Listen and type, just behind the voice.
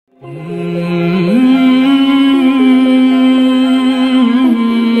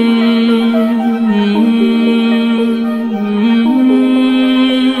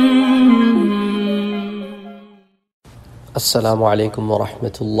السلام علیکم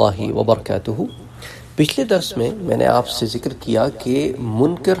ورحمۃ اللہ وبرکاتہ۔ پچھلے درس میں نے آپ سے ذکر کیا کہ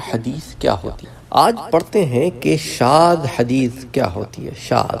منکر حدیث کیا ہوتی ہے۔ آج پڑھتے ہیں کہ شاذ حدیث کیا ہوتی ہے،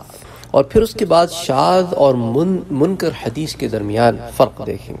 شاذ، اور پھر اس کے بعد شاذ اور منکر حدیث کے درمیان فرق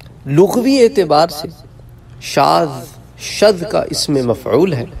دیکھیں گے۔ لغوی اعتبار سے شاذ شذ کا اسم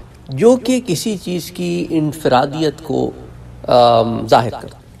مفعول ہے جو کہ کسی چیز کی انفرادیت کو ظاہر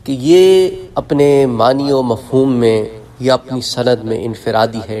کرتا ہے کہ یہ اپنے معنی و مفہوم میں یا اپنی سند میں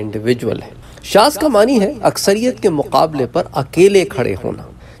انفرادی ہے، انڈیویجول ہے۔ شاذ کا معنی ہے اکثریت کے مقابلے پر اکیلے کھڑے ہونا،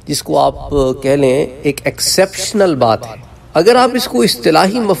 جس کو آپ کہہ لیں ایک ایکسیپشنل بات ہے۔ اگر آپ اس کو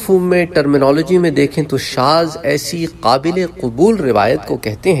اصطلاحی مفہوم میں ٹرمینالوجی میں دیکھیں تو شاذ ایسی قابل قبول روایت کو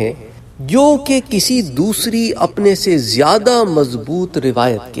کہتے ہیں جو کہ کسی دوسری اپنے سے زیادہ مضبوط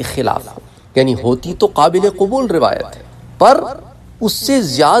روایت کے خلاف ہو، یعنی ہوتی تو قابل قبول روایت ہے پر اس سے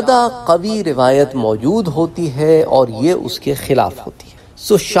زیادہ قوی روایت موجود ہوتی ہے اور یہ اس کے خلاف ہوتی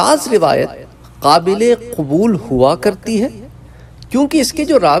ہے۔ شاذ روایت قابل قبول ہوا کرتی ہے کیونکہ اس کے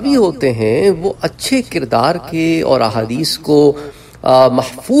جو راوی ہوتے ہیں وہ اچھے کردار کے اور احادیث کو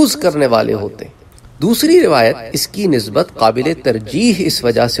محفوظ کرنے والے ہوتے ہیں۔ دوسری روایت اس کی نسبت قابل ترجیح اس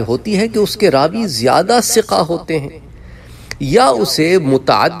وجہ سے ہوتی ہے کہ اس کے راوی زیادہ ثقہ ہوتے ہیں یا اسے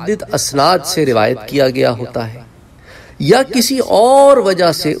متعدد اسناد سے روایت کیا گیا ہوتا ہے یا کسی اور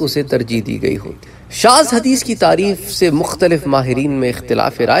وجہ سے اسے ترجیح دی گئی ہوتی ہے۔ شاذ حدیث کی تعریف سے مختلف ماہرین میں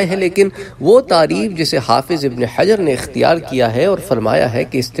اختلاف رائے ہے، لیکن وہ تعریف جسے حافظ ابن حجر نے اختیار کیا ہے اور فرمایا ہے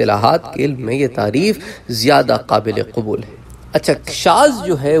کہ اصطلاحات کے علم میں یہ تعریف زیادہ قابل قبول ہے۔ اچھا، شاذ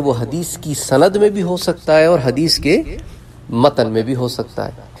جو ہے وہ حدیث کی سند میں بھی ہو سکتا ہے اور حدیث کے متن میں بھی ہو سکتا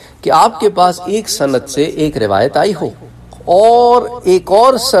ہے کہ آپ کے پاس ایک سند سے ایک روایت آئی ہو اور ایک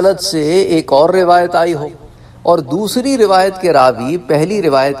اور سند سے ایک اور روایت آئی ہو اور دوسری روایت کے راوی پہلی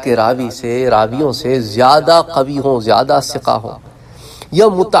روایت کے راویوں سے زیادہ قوی ہوں، زیادہ ثقہ ہوں، یا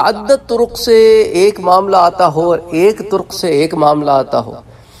متعدد طرق سے ایک معاملہ آتا ہو اور ایک طرق سے ایک معاملہ آتا ہو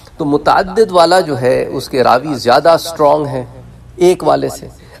تو متعدد والا جو ہے اس کے راوی زیادہ سٹرونگ ہیں ایک والے سے۔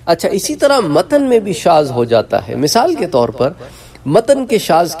 اچھا، اسی طرح متن میں بھی شاذ ہو جاتا ہے۔ مثال کے طور پر متن کے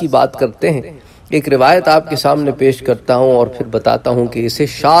شاذ کی بات کرتے ہیں، ایک روایت آپ کے سامنے پیش کرتا ہوں اور پھر بتاتا ہوں کہ اسے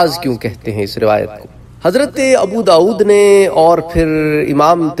شاذ کیوں کہتے ہیں۔ اس روایت کو حضرت ابو داؤد نے اور پھر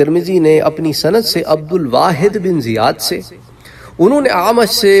امام ترمذی نے اپنی سند سے عبد الواحد بن زیاد سے، انہوں نے اعمش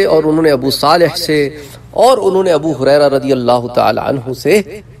سے اور انہوں نے ابو صالح سے اور انہوں نے ابو ہریرہ رضی اللہ تعالی عنہ سے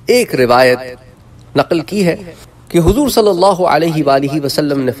ایک روایت نقل کی ہے کہ حضور صلی اللہ علیہ وآلہ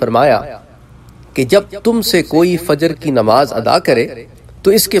وسلم نے فرمایا کہ جب تم سے کوئی فجر کی نماز ادا کرے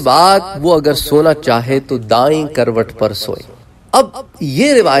تو اس کے بعد وہ اگر سونا چاہے تو دائیں کروٹ پر سوئے۔ اب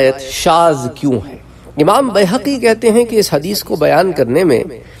یہ روایت شاذ کیوں ہے؟ امام بیہقی کہتے ہیں کہ اس حدیث کو بیان کرنے میں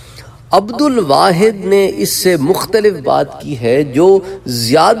عبد الواحد نے اس سے مختلف بات کی ہے جو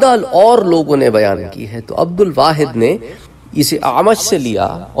زیادہ اور لوگوں نے بیان کی ہے، تو عبد الواحد نے اسے اعمش سے لیا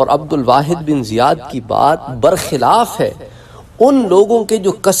اور عبد الواحد بن زیاد کی بات برخلاف ہے ان لوگوں کے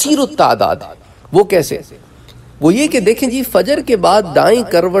جو کثیر التعداد ہیں۔ وہ کیسے؟ وہ یہ کہ دیکھیں جی، فجر کے بعد دائیں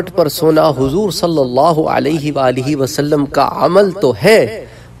کروٹ پر سونا حضور صلی اللہ علیہ وآلہ وسلم کا عمل تو ہے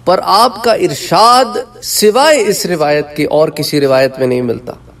پر آپ کا ارشاد سوائے اس روایت کے اور کسی روایت میں نہیں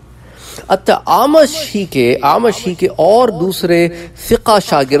ملتا۔ اعمش ہی کے اور دوسرے ثقہ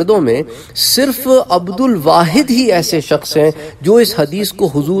شاگردوں میں صرف عبد الواحد ہی ایسے شخص ہیں جو اس حدیث کو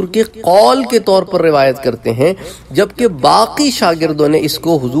حضور کے قول کے طور پر روایت کرتے ہیں، جبکہ باقی شاگردوں نے اس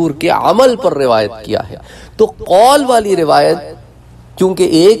کو حضور کے عمل پر روایت کیا ہے۔ تو قول والی روایت چونکہ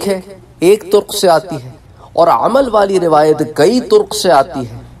ایک ہے، ایک طرق سے آتی ہے، اور عمل والی روایت کئی طرق سے آتی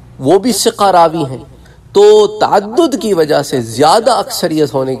ہے، وہ بھی ثقہ راوی ہیں، تو تعدد کی وجہ سے، زیادہ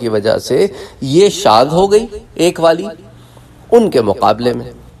اکثریت ہونے کی وجہ سے یہ شاذ ہو گئی ایک والی ان کے مقابلے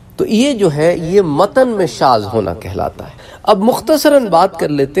میں۔ تو یہ جو ہے یہ متن میں شاذ ہونا کہلاتا ہے۔ اب مختصراً بات کر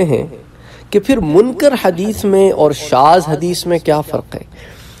لیتے ہیں کہ پھر منکر حدیث میں اور شاذ حدیث میں کیا فرق ہے۔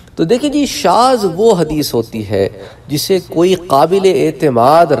 تو دیکھیں جی، شاذ وہ حدیث ہوتی ہے جسے کوئی قابل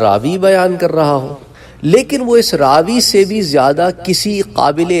اعتماد راوی بیان کر رہا ہو لیکن وہ اس راوی سے بھی زیادہ کسی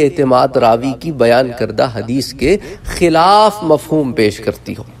قابل اعتماد راوی کی بیان کردہ حدیث کے خلاف مفہوم پیش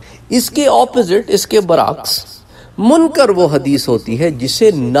کرتی ہو۔ اس کے اپوزٹ، اس کے برعکس، منکر وہ حدیث ہوتی ہے جسے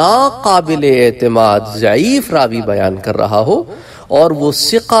ناقابل اعتماد ضعیف راوی بیان کر رہا ہو اور وہ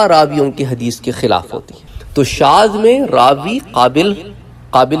ثقہ راویوں کی حدیث کے خلاف ہوتی ہے۔ تو شاذ میں راوی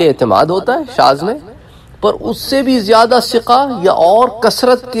قابل اعتماد ہوتا ہے شاذ میں، پر اس سے بھی زیادہ ثقہ یا اور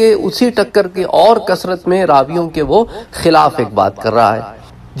کثرت کے، اسی ٹکر کے اور کثرت میں راویوں کے وہ خلاف ایک بات کر رہا ہے،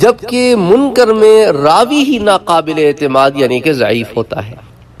 جبکہ منکر میں راوی ہی ناقابل اعتماد یعنی کہ ضعیف ہوتا ہے۔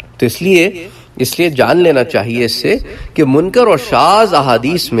 تو اس لیے اس لیے جان لینا چاہیے اس سے کہ منکر اور شاذ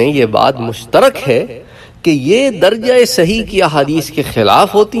احادیث میں یہ بات مشترک ہے کہ یہ درجہ صحیح کی احادیث کے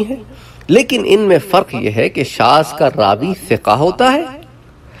خلاف ہوتی ہیں، لیکن ان میں فرق یہ ہے کہ شاذ کا راوی ثقہ ہوتا ہے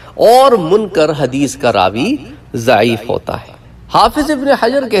اور منکر حدیث کا راوی ضعیف ہوتا ہے۔ حافظ ابن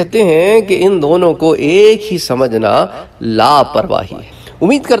حجر کہتے ہیں کہ ان دونوں کو ایک ہی سمجھنا لاپرواہی ہے۔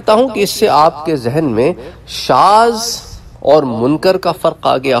 امید کرتا ہوں کہ اس سے آپ کے ذہن میں شاذ اور منکر کا فرق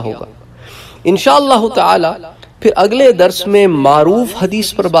آ گیا ہوگا۔ انشاءاللہ تعالی پھر اگلے درس میں معروف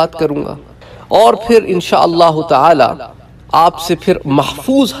حدیث پر بات کروں گا، اور پھر انشاءاللہ تعالی آپ سے پھر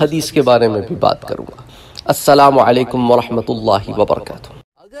محفوظ حدیث کے بارے میں بھی بات کروں گا۔ السلام علیکم ورحمۃ اللہ وبرکاتہ۔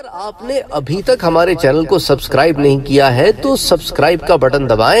 اگر آپ نے ابھی تک ہمارے چینل کو سبسکرائب نہیں کیا ہے تو سبسکرائب کا بٹن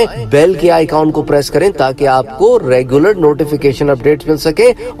دبائیں، بیل کے آئیکن کو پریس کریں تاکہ آپ کو ریگولر نوٹیفیکیشن اپڈیٹس مل سکیں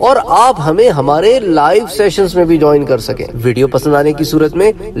اور آپ ہمیں ہمارے لائیو سیشنز میں بھی جوائن کر سکیں۔ ویڈیو پسند آنے کی صورت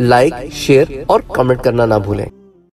میں لائک، شیئر اور کمنٹ کرنا نہ بھولیں۔